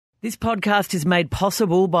This podcast is made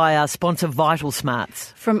possible by our sponsor Vital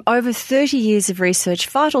Smarts. From over 30 years of research,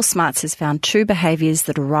 Vital Smarts has found 2 behaviours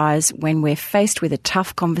that arise when we're faced with a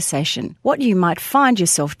tough conversation. What you might find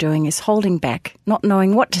yourself doing is holding back, not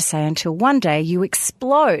knowing what to say until one day you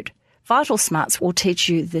explode. Vital Smarts will teach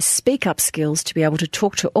you the speak-up skills to be able to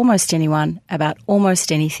talk to almost anyone about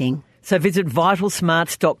almost anything. So visit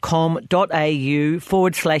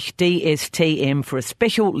vitalsmarts.com.au/DSTM for a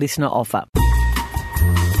special listener offer.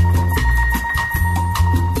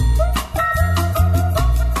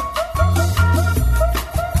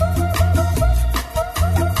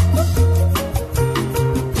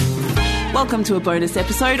 Welcome to a bonus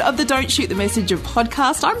episode of the Don't Shoot the Messenger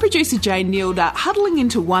podcast. I'm producer Jane Neilder, huddling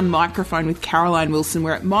into one microphone with Caroline Wilson.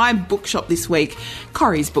 We're at my bookshop this week,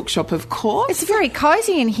 Corrie's bookshop, of course. It's very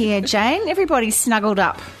cosy in here, Jane. Everybody's snuggled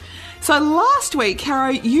up. So last week, Caro,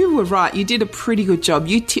 you were right. You did a pretty good job.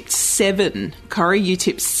 You tipped 7. Corrie, you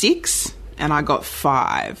tipped 6, and I got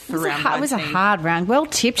 5 for round 19. It was a hard round. Well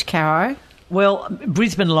tipped, Caro. Well,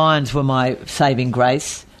 Brisbane Lions were my saving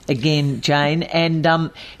grace. Again, Jane, and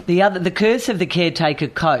the curse of the caretaker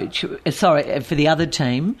coach, for the other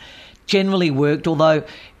team, generally worked, although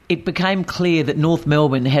it became clear that North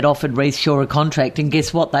Melbourne had offered Reece Shaw a contract, and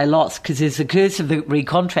guess what? They lost, because there's the curse of the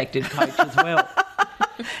recontracted coach as well.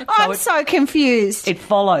 I'm so confused. It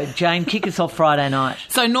followed. Jane, kick us off Friday night.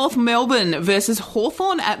 So North Melbourne versus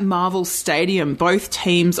Hawthorn at Marvel Stadium. Both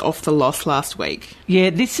teams off the loss last week.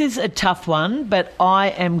 Yeah, this is a tough one, but I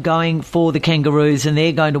am going for the Kangaroos, and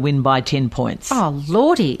they're going to win by 10 points. Oh,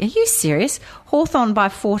 Lordy, are you serious? Hawthorn by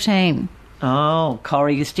 14. Oh,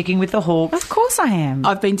 Corrie, you're sticking with the Hawks. Of course I am.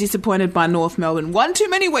 I've been disappointed by North Melbourne one too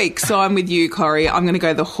many weeks, so I'm with you, Corrie. I'm going to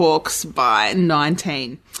go the Hawks by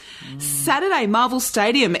 19. Saturday, Marvel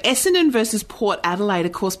Stadium, Essendon versus Port Adelaide.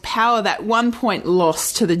 Of course, power that 1-point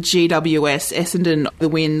loss to the GWS. Essendon, the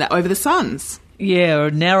win over the Suns. Yeah,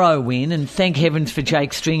 a narrow win, and thank heavens for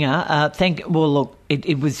Jake Stringer.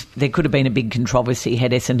 There could have been a big controversy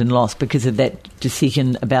had Essendon lost because of that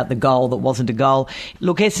decision about the goal that wasn't a goal.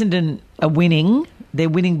 Look, Essendon are winning. They're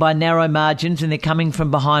winning by narrow margins, and they're coming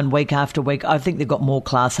from behind week after week. I think they've got more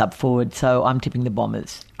class up forward, so I'm tipping the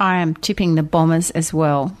Bombers. I am tipping the Bombers as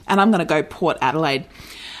well. And I'm going to go Port Adelaide.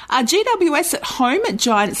 GWS at home at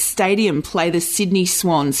Giants Stadium play the Sydney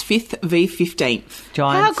Swans, 5th v 15th.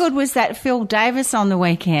 Giants. How good was that Phil Davis on the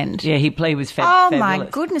weekend? Yeah, he was fabulous. Oh, my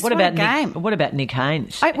goodness, what a game. What about Nick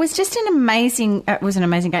Haynes? It was just an amazing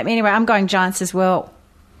game. Anyway, I'm going Giants as well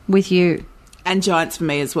with you. And Giants for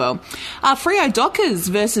me as well. Freo Dockers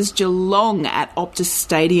versus Geelong at Optus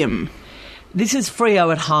Stadium. This is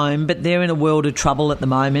Freo at home, but they're in a world of trouble at the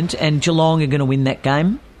moment, and Geelong are going to win that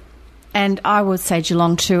game. And I would say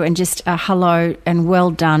Geelong too, and just a hello and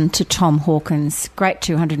well done to Tom Hawkins. Great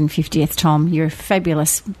 250th, Tom. You're a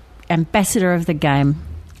fabulous ambassador of the game.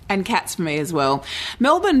 And Cats for me as well.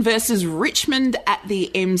 Melbourne versus Richmond at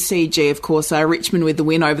the MCG, of course. Richmond with the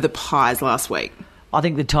win over the Pies last week. I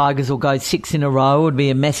think the Tigers will go 6 in a row. It would be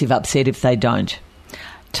a massive upset if they don't.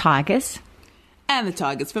 Tigers. And the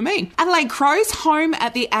Tigers for me. Adelaide Crows home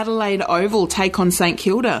at the Adelaide Oval take on St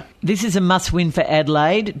Kilda. This is a must-win for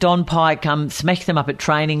Adelaide. Don Pike smashed them up at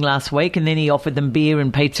training last week, and then he offered them beer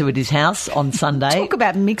and pizza at his house on Sunday. Talk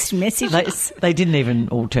about mixed messages. They didn't even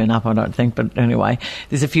all turn up, I don't think, but anyway,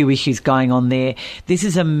 there's a few issues going on there. This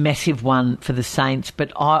is a massive one for the Saints,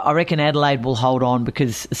 but I reckon Adelaide will hold on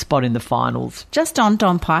because a spot in the finals. Just on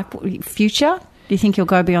Don Pike, future? Do you think he'll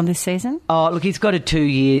go beyond this season? Oh, look, he's got 2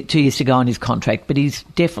 years to go on his contract, but he's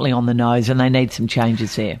definitely on the nose, and they need some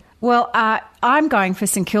changes there. Well, I'm going for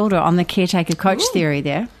St Kilda on the caretaker coach theory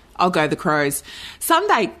there. I'll go the Crows.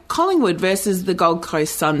 Sunday, Collingwood versus the Gold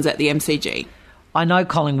Coast Suns at the MCG. I know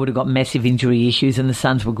Collingwood have got massive injury issues, and the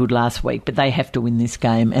Suns were good last week, but they have to win this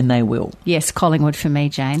game, and they will. Yes, Collingwood for me,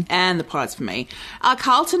 Jane. And the Pies for me.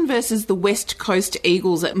 Carlton versus the West Coast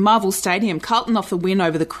Eagles at Marvel Stadium. Carlton off the win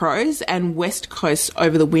over the Crows, and West Coast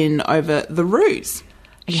over the win over the Roos.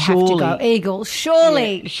 You have to go Eagles,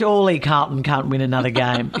 surely. Yeah, surely Carlton can't win another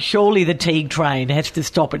game. Surely the Teague train has to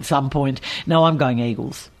stop at some point. No, I'm going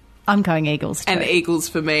Eagles. I'm going Eagles too. And Eagles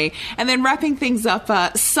for me. And then wrapping things up,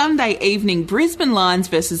 Sunday evening, Brisbane Lions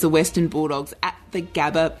versus the Western Bulldogs at the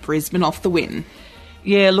Gabba, Brisbane off the win.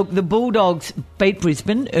 Yeah, look, the Bulldogs beat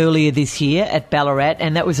Brisbane earlier this year at Ballarat,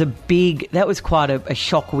 and that was quite a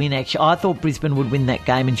shock win, actually. I thought Brisbane would win that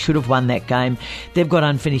game and should have won that game. They've got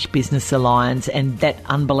unfinished business, the Lions, and that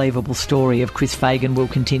unbelievable story of Chris Fagan will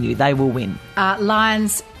continue. They will win.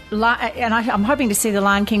 Lions... And I'm hoping to see the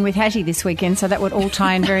Lion King with Hattie this weekend, so that would all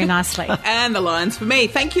tie in very nicely. And the Lions for me.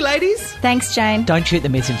 Thank you, ladies. Thanks, Jane. Don't shoot the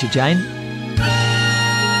messenger, Jane.